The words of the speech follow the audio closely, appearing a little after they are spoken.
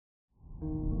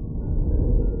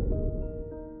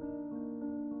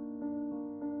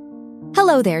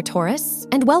Hello there, Taurus,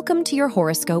 and welcome to your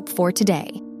horoscope for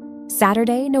today,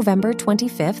 Saturday, November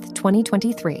 25th,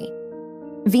 2023.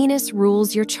 Venus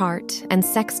rules your chart and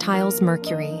sextiles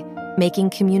Mercury,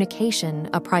 making communication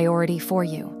a priority for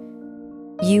you.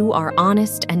 You are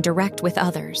honest and direct with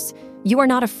others. You are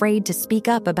not afraid to speak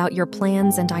up about your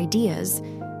plans and ideas.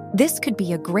 This could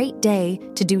be a great day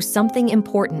to do something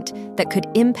important that could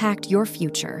impact your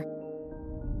future.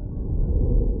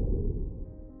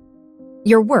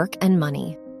 Your work and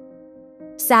money.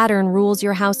 Saturn rules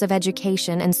your house of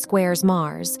education and squares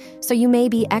Mars, so you may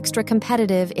be extra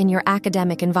competitive in your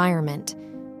academic environment.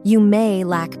 You may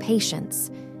lack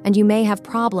patience, and you may have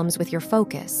problems with your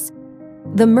focus.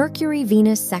 The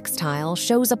Mercury-Venus sextile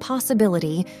shows a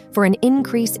possibility for an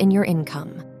increase in your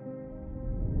income.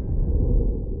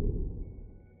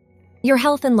 Your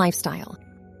health and lifestyle.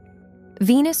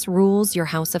 Venus rules your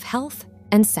house of health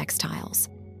and sextiles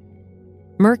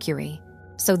Mercury,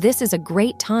 so this is a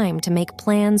great time to make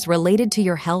plans related to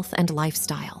your health and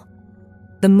lifestyle.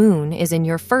 The moon is in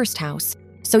your first house,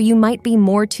 so you might be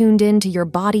more tuned in to your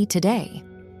body today.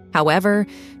 However,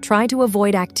 try to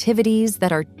avoid activities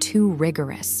that are too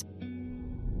rigorous.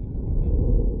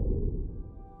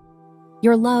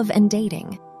 Your love and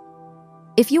dating.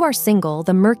 If you are single,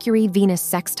 the Mercury-Venus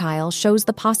sextile shows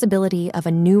the possibility of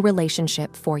a new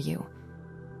relationship for you.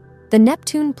 The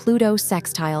Neptune-Pluto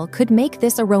sextile could make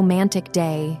this a romantic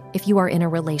day if you are in a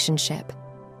relationship.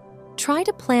 Try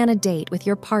to plan a date with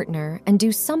your partner and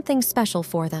do something special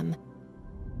for them.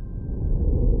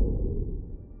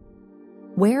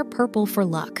 Wear purple for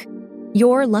luck.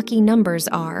 Your lucky numbers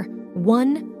are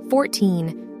 1,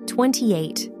 14,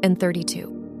 28, and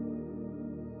 32.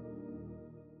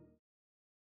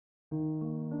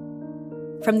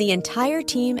 From the entire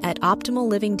team at Optimal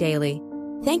Living Daily,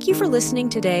 thank you for listening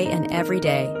today and every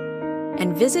day.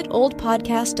 And visit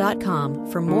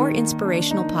oldpodcast.com for more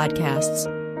inspirational podcasts.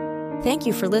 Thank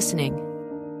you for listening.